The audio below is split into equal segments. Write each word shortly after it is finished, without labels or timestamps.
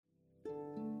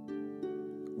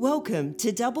Welcome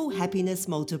to Double Happiness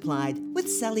Multiplied with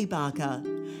Sally Barker,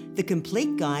 the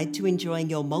complete guide to enjoying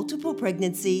your multiple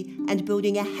pregnancy and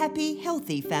building a happy,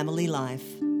 healthy family life.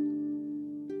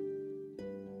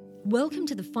 Welcome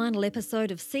to the final episode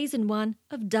of Season 1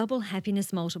 of Double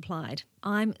Happiness Multiplied.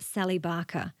 I'm Sally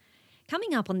Barker.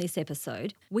 Coming up on this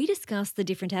episode, we discuss the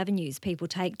different avenues people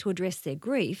take to address their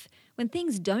grief when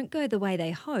things don't go the way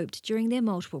they hoped during their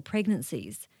multiple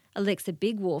pregnancies. Alexa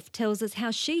Bigwolf tells us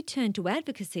how she turned to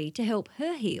advocacy to help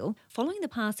her heal following the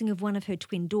passing of one of her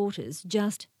twin daughters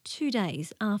just 2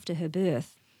 days after her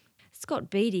birth. Scott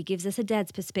Beattie gives us a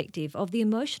dad's perspective of the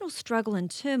emotional struggle and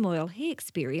turmoil he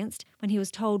experienced when he was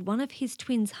told one of his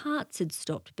twins' hearts had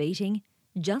stopped beating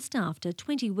just after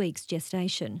 20 weeks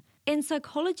gestation. And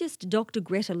psychologist Dr.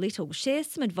 Greta Little shares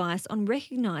some advice on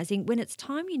recognising when it's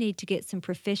time you need to get some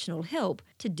professional help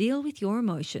to deal with your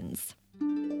emotions.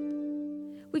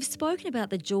 We've spoken about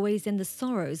the joys and the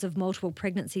sorrows of multiple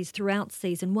pregnancies throughout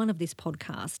Season 1 of this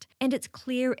podcast, and it's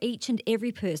clear each and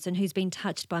every person who's been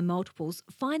touched by multiples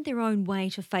find their own way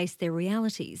to face their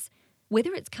realities,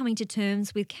 whether it's coming to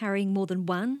terms with carrying more than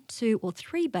 1, 2 or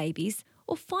 3 babies,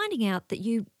 or finding out that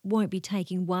you won't be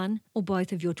taking one or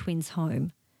both of your twins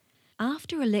home.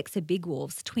 After Alexa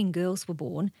Bigwolf's twin girls were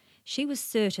born, she was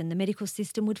certain the medical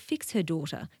system would fix her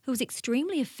daughter, who was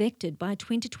extremely affected by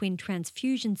twin-to-twin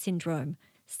transfusion syndrome.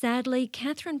 Sadly,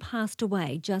 Catherine passed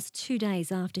away just 2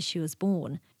 days after she was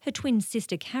born. Her twin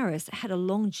sister Karis had a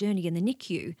long journey in the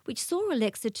NICU, which saw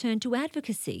Alexa turn to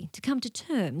advocacy to come to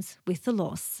terms with the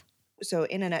loss. So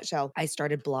in a nutshell, I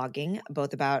started blogging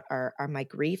both about my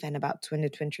grief and about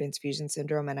twin-to-twin transfusion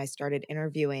syndrome. And I started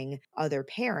interviewing other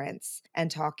parents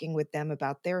and talking with them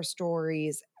about their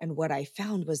stories. And what I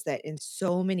found was that in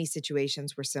so many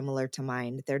situations were similar to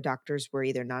mine. Their doctors were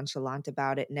either nonchalant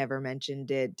about it, never mentioned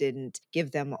it, didn't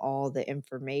give them all the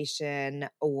information,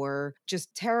 or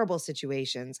just terrible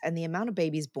situations. And the amount of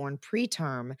babies born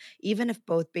preterm, even if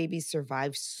both babies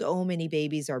survive, so many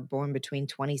babies are born between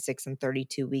 26 and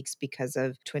 32 weeks because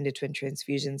of twin-to-twin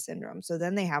transfusion syndrome. So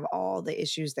then they have all the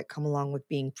issues that come along with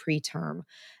being preterm.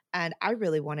 And I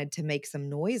really wanted to make some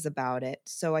noise about it.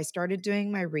 So I started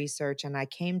doing my research, and I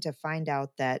came to find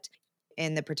out that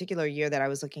in the particular year that I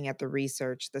was looking at the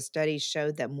research, the studies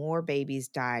showed that more babies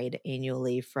died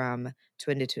annually from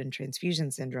twin-to-twin transfusion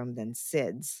syndrome than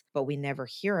SIDS, but we never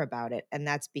hear about it. And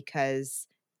that's because,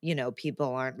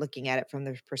 people aren't looking at it from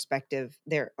the perspective,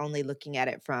 they're only looking at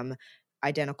it from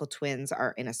identical twins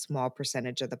are in a small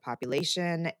percentage of the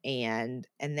population. And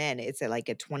then it's like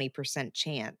a 20%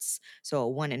 chance. So a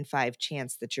 1 in 5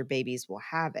 chance that your babies will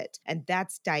have it. And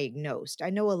that's diagnosed.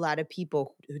 I know a lot of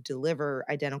people who deliver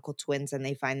identical twins and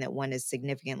they find that one is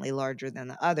significantly larger than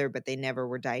the other, but they never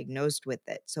were diagnosed with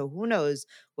it. So who knows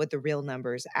what the real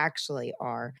numbers actually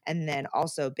are. And then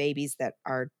also babies that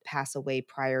pass away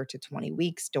prior to 20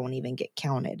 weeks don't even get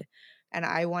counted. And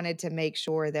I wanted to make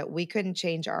sure that we couldn't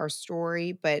change our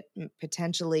story, but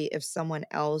potentially if someone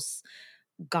else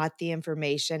got the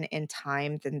information in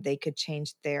time, then they could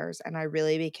change theirs. And I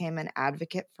really became an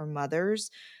advocate for mothers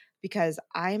because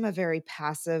I'm a very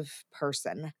passive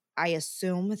person. I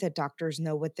assume that doctors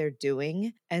know what they're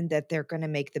doing and that they're going to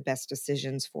make the best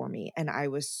decisions for me. And I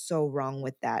was so wrong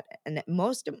with that. And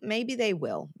maybe they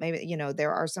will. Maybe,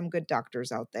 there are some good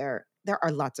doctors out there. There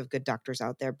are lots of good doctors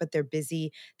out there, but they're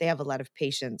busy. They have a lot of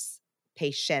patience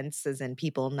as in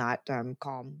people, not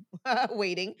calm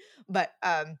waiting. But,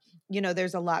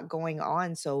 there's a lot going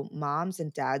on. So moms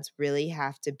and dads really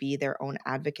have to be their own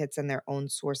advocates and their own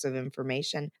source of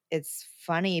information. It's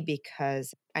funny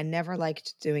because I never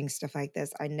liked doing stuff like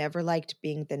this. I never liked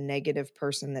being the negative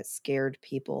person that scared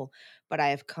people. But I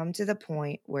have come to the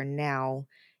point where now,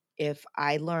 if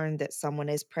I learn that someone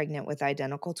is pregnant with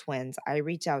identical twins, I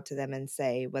reach out to them and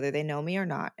say, whether they know me or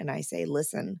not, and I say,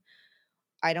 listen,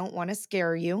 I don't want to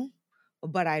scare you,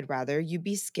 but I'd rather you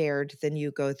be scared than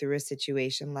you go through a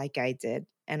situation like I did.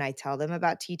 And I tell them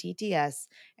about TTTS,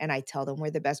 and I tell them where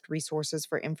the best resources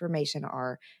for information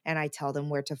are, and I tell them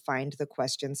where to find the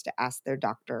questions to ask their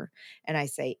doctor. And I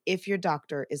say, if your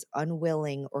doctor is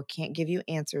unwilling or can't give you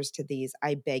answers to these,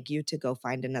 I beg you to go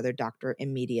find another doctor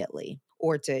immediately,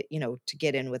 or to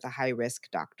get in with a high risk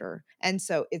doctor. And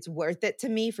so it's worth it to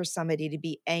me for somebody to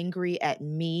be angry at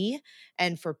me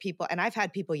and for people. And I've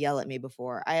had people yell at me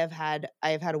before. I have had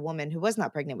a woman who was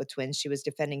not pregnant with twins. She was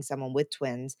defending someone with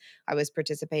twins. I was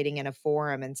participating in a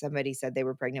forum and somebody said they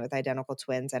were pregnant with identical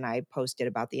twins, and I posted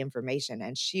about the information,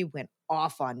 and she went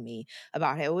off on me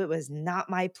about how it was not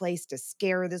my place to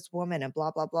scare this woman and blah,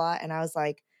 blah, blah. And I was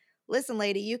like, listen,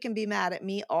 lady, you can be mad at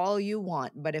me all you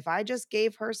want, but if I just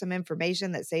gave her some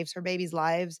information that saves her baby's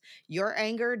lives, your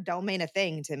anger don't mean a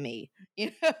thing to me.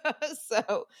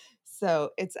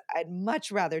 So I'd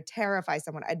much rather terrify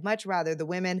someone. I'd much rather the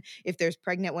women, if there's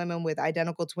pregnant women with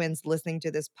identical twins listening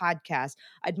to this podcast,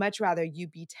 I'd much rather you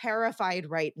be terrified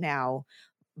right now,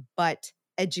 but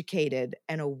educated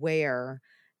and aware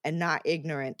and not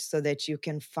ignorant, so that you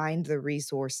can find the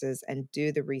resources and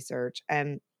do the research.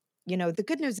 And, the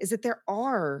good news is that there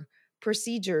are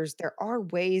procedures, there are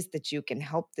ways that you can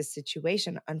help the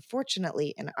situation.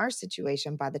 Unfortunately, in our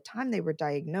situation, by the time they were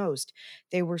diagnosed,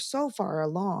 they were so far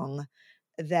along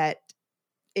that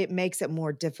it makes it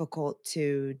more difficult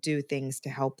to do things to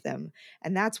help them.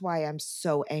 And that's why I'm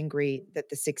so angry that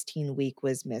the 16-week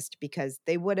was missed, because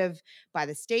they would have, by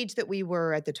the stage that we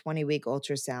were at the 20-week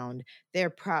ultrasound,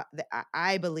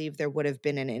 I believe there would have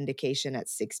been an indication at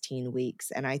 16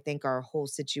 weeks. And I think our whole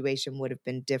situation would have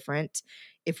been different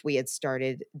if we had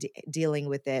started dealing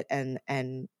with it and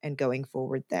going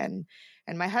forward then.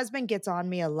 And my husband gets on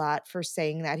me a lot for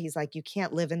saying that. He's like, you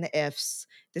can't live in the ifs.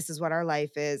 This is what our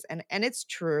life is. And it's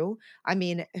true. I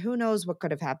mean, who knows what could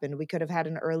have happened? We could have had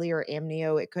an earlier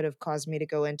amnio. It could have caused me to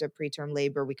go into preterm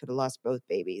labor. We could have lost both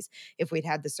babies. If we'd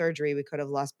had the surgery, we could have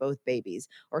lost both babies.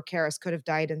 Or Karis could have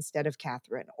died instead of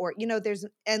Catherine. Or, there's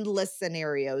endless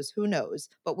scenarios. Who knows?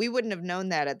 But we wouldn't have known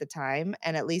that at the time.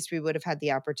 And at least we would have had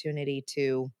the opportunity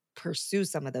to pursue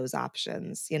some of those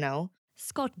options,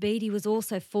 Scott Beattie was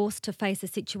also forced to face a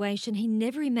situation he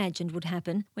never imagined would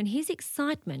happen when his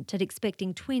excitement at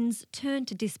expecting twins turned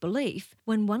to disbelief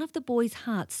when one of the boys'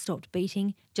 hearts stopped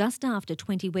beating just after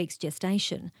 20 weeks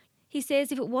gestation. He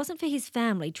says if it wasn't for his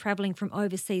family travelling from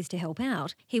overseas to help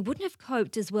out, he wouldn't have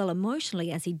coped as well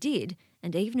emotionally as he did,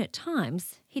 and even at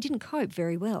times, he didn't cope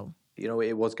very well.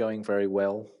 It was going very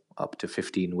well up to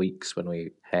 15 weeks when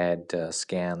we had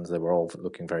scans. They were all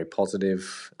looking very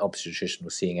positive. Obstetrician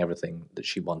was seeing everything that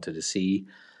she wanted to see.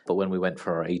 But when we went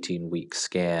for our 18-week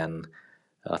scan,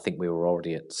 I think we were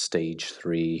already at stage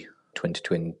 3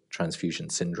 twin-to-twin transfusion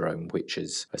syndrome, which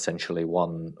is essentially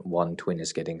one twin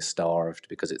is getting starved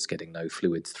because it's getting no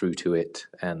fluid through to it,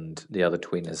 and the other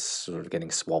twin is sort of getting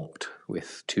swamped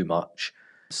with too much.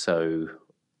 So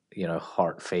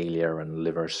heart failure and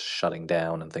liver shutting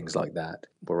down and things like that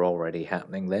were already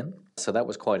happening then. So that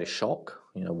was quite a shock.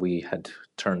 We had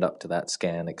turned up to that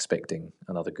scan expecting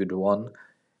another good one,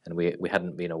 and we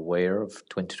hadn't been aware of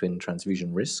twin-to-twin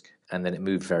transfusion risk. And then it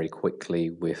moved very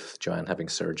quickly with Joanne having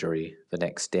surgery the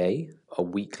next day. A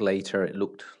week later, it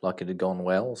looked like it had gone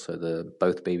well. So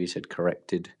both babies had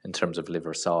corrected in terms of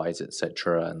liver size,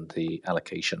 etc., and the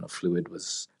allocation of fluid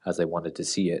was as they wanted to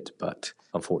see it. But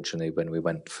unfortunately, when we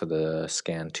went for the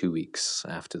scan 2 weeks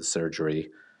after the surgery,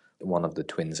 one of the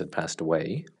twins had passed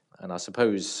away. And I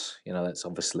suppose, that's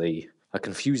obviously a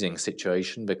confusing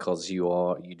situation because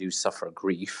you do suffer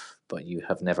grief, but you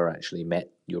have never actually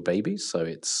met your baby. So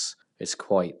it's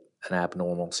quite an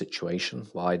abnormal situation.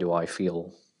 Why do I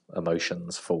feel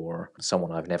emotions for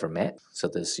someone I've never met?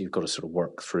 So you've got to sort of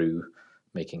work through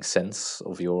making sense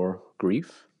of your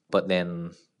grief. But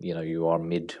then, you are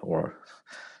mid or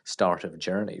start of a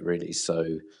journey, really.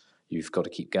 So you've got to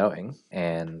keep going.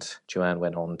 And Joanne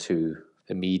went on to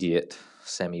immediate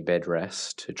semi-bed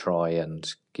rest to try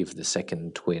and give the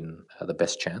second twin the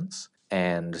best chance.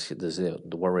 And there's the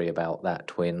worry about that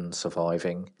twin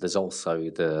surviving. There's also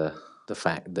the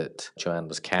fact that Joanne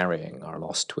was carrying our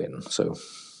lost twin, so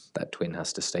that twin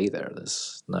has to stay there.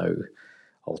 There's no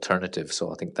alternative.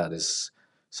 So I think that is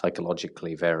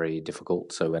psychologically very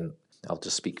difficult. So I'll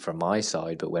just speak from my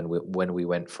side, but when we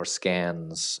went for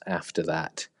scans after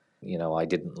that, I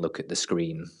didn't look at the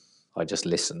screen. I just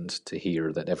listened to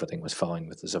hear that everything was fine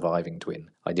with the surviving twin.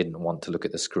 I didn't want to look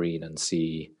at the screen and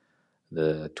see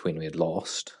the twin we had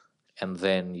lost. And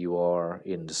then you are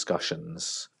in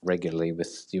discussions regularly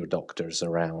with your doctors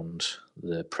around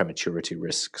the prematurity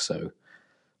risk. So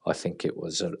I think it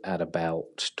was at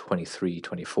about 23,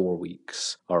 24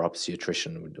 weeks, our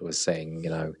obstetrician was saying,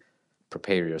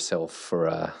 prepare yourself for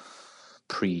a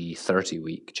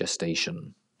pre-30-week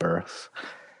gestation birth.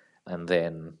 And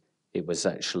then it was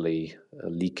actually a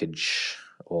leakage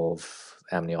of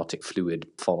amniotic fluid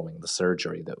following the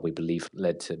surgery that we believe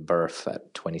led to birth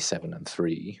at 27 and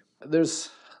 3. There's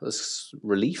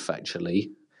relief,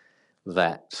 actually,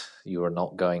 that you are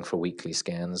not going for weekly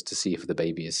scans to see if the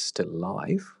baby is still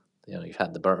alive. You've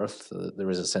had the birth, there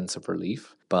is a sense of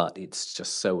relief, but it's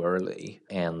just so early,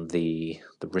 and the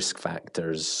risk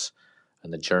factors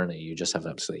and the journey you just have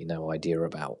absolutely no idea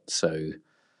about. So,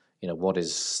 what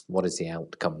is the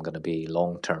outcome going to be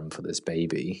long term for this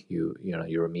baby?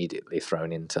 You're immediately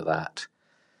thrown into that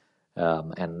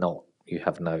and you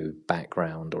have no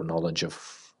background or knowledge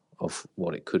of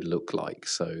what it could look like.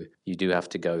 So you do have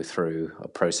to go through a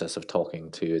process of talking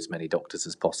to as many doctors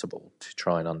as possible to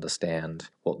try and understand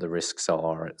what the risks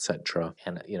are, etc.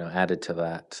 And, added to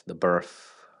that, the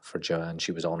birth for Joanne,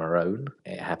 she was on her own.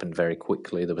 It happened very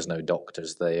quickly. There was no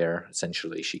doctors there.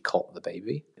 Essentially, she caught the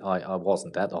baby. I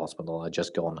wasn't at the hospital. I'd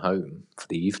just gone home for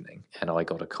the evening, and I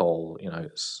got a call,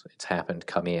 it's happened,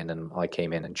 come in. And I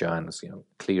came in, and Joanne was,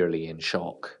 clearly in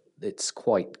shock. It's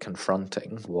quite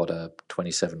confronting what a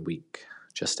 27-week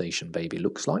gestation baby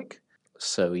looks like.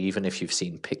 So even if you've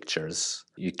seen pictures,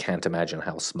 you can't imagine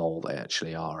how small they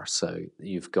actually are. So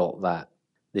you've got that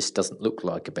this doesn't look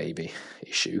like a baby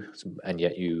issue, and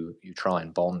yet you try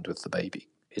and bond with the baby.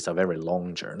 It's a very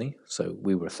long journey. So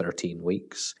we were 13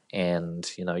 weeks, and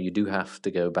you do have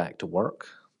to go back to work.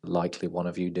 Likely one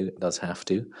of you does have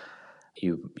to.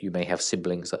 You may have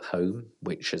siblings at home,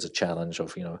 which is a challenge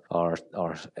of,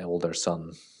 our elder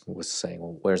son was saying,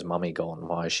 well, where's mummy gone?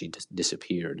 Why has she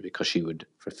disappeared? Because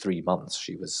for 3 months,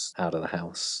 she was out of the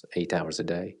house 8 hours a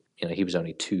day. He was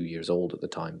only 2 years old at the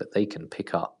time, but they can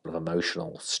pick up the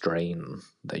emotional strain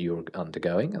that you're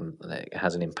undergoing, and it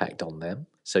has an impact on them.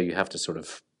 So you have to sort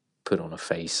of put on a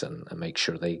face and make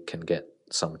sure they can get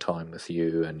some time with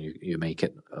you, and you make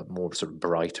it a more sort of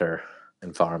brighter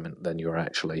environment than you're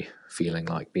actually feeling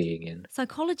like being in.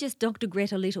 Psychologist Dr.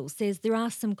 Greta Little says there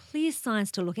are some clear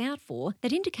signs to look out for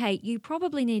that indicate you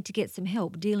probably need to get some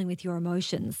help dealing with your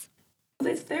emotions.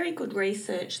 There's very good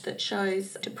research that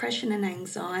shows depression and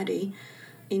anxiety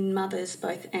in mothers,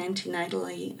 both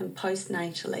antenatally and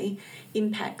postnatally,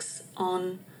 impacts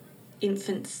on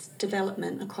infants'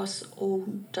 development across all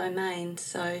domains,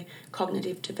 so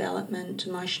cognitive development,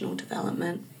 emotional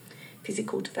development,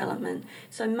 physical development.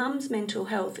 So mum's mental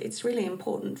health, it's really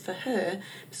important for her.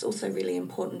 It's also really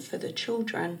important for the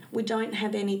children. We don't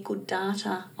have any good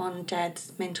data on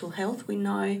dad's mental health. We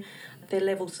know their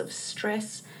levels of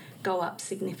stress go up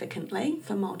significantly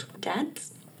for multiple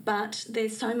dads, but they're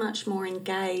so much more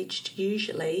engaged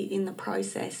usually in the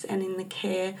process and in the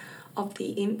care of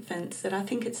the infants that I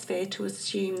think it's fair to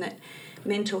assume that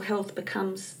mental health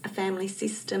becomes a family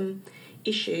system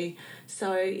issue.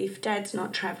 So if dad's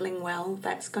not travelling well,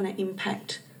 that's going to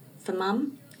impact for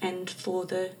mum and for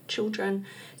the children.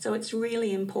 So it's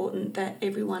really important that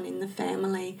everyone in the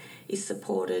family is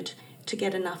supported to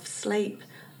get enough sleep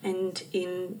and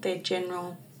in their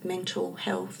general mental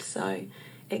health. So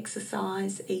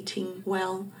exercise, eating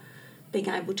well, being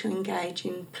able to engage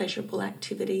in pleasurable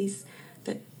activities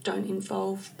that don't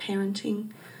involve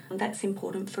parenting. That's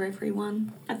important for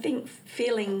everyone. I think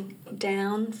feeling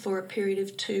down for a period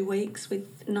of 2 weeks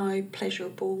with no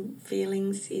pleasurable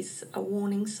feelings is a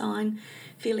warning sign.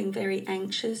 Feeling very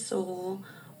anxious or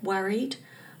worried,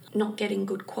 not getting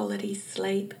good quality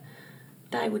sleep,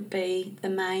 they would be the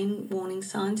main warning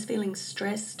signs. Feeling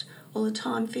stressed all the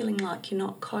time, feeling like you're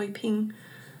not coping,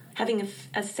 having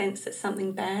a sense that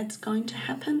something bad's going to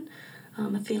happen,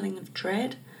 a feeling of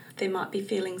dread. There might be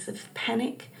feelings of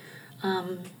panic,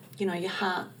 your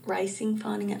heart racing,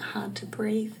 finding it hard to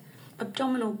breathe.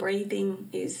 Abdominal breathing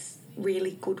is a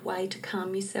really good way to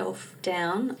calm yourself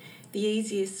down. The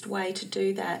easiest way to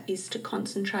do that is to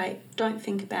concentrate. Don't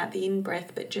think about the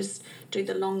in-breath, but just do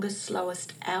the longest,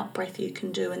 slowest out-breath you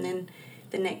can do, and then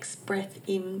the next breath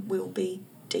in will be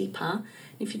deeper.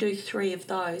 If you do 3 of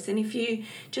those, and if you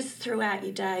just throughout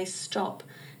your day stop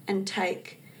and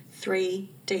take 3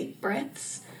 deep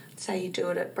breaths, say you do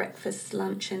it at breakfast,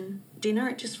 lunch and dinner,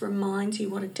 it just reminds you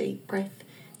what a deep breath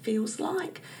feels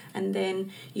like, and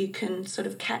then you can sort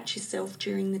of catch yourself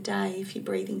during the day if your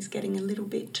breathing's getting a little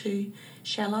bit too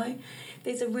shallow.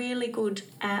 There's a really good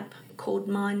app called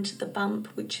Mind the Bump,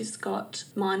 which has got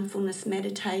mindfulness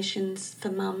meditations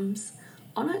for mums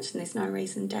on it, and there's no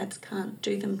reason dads can't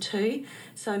do them too.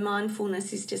 So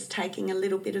mindfulness is just taking a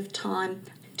little bit of time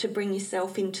to bring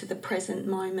yourself into the present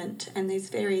moment, and there's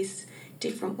various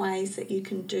different ways that you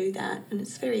can do that, and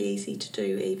it's very easy to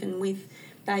do even with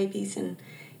babies and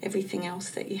everything else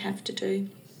that you have to do.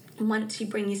 And once you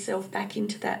bring yourself back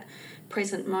into that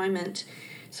present moment,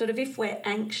 sort of if we're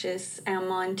anxious, our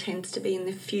mind tends to be in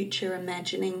the future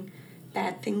imagining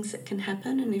bad things that can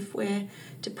happen, and if we're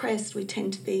depressed, we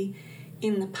tend to be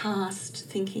in the past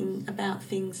thinking about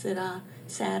things that are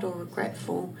sad or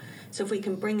regretful. So if we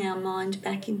can bring our mind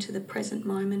back into the present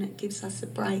moment, it gives us a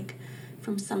break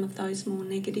from some of those more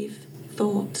negative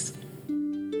thoughts.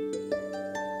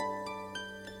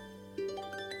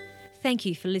 Thank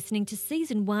you for listening to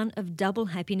Season 1 of Double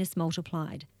Happiness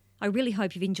Multiplied. I really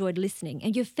hope you've enjoyed listening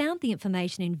and you've found the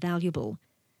information invaluable.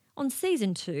 On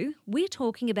Season 2, we're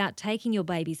talking about taking your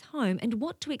babies home and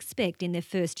what to expect in their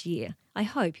first year. I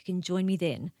hope you can join me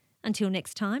then. Until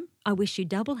next time, I wish you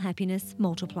double happiness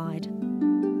multiplied.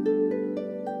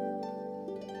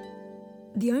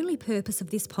 The only purpose of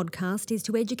this podcast is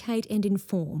to educate and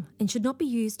inform and should not be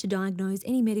used to diagnose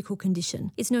any medical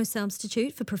condition. It's no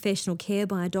substitute for professional care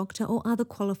by a doctor or other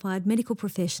qualified medical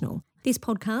professional. This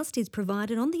podcast is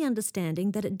provided on the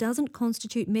understanding that it doesn't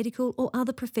constitute medical or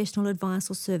other professional advice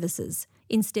or services.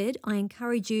 Instead, I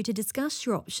encourage you to discuss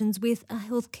your options with a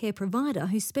healthcare provider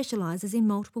who specialises in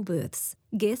multiple births.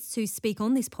 Guests who speak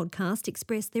on this podcast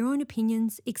express their own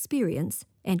opinions, experience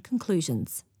and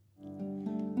conclusions.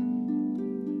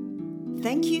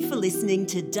 Thank you for listening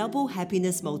to Double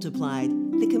Happiness Multiplied,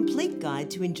 the complete guide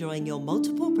to enjoying your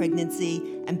multiple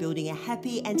pregnancy and building a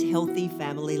happy and healthy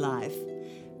family life.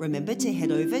 Remember to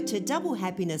head over to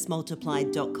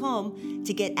doublehappinessmultiplied.com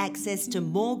to get access to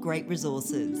more great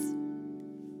resources.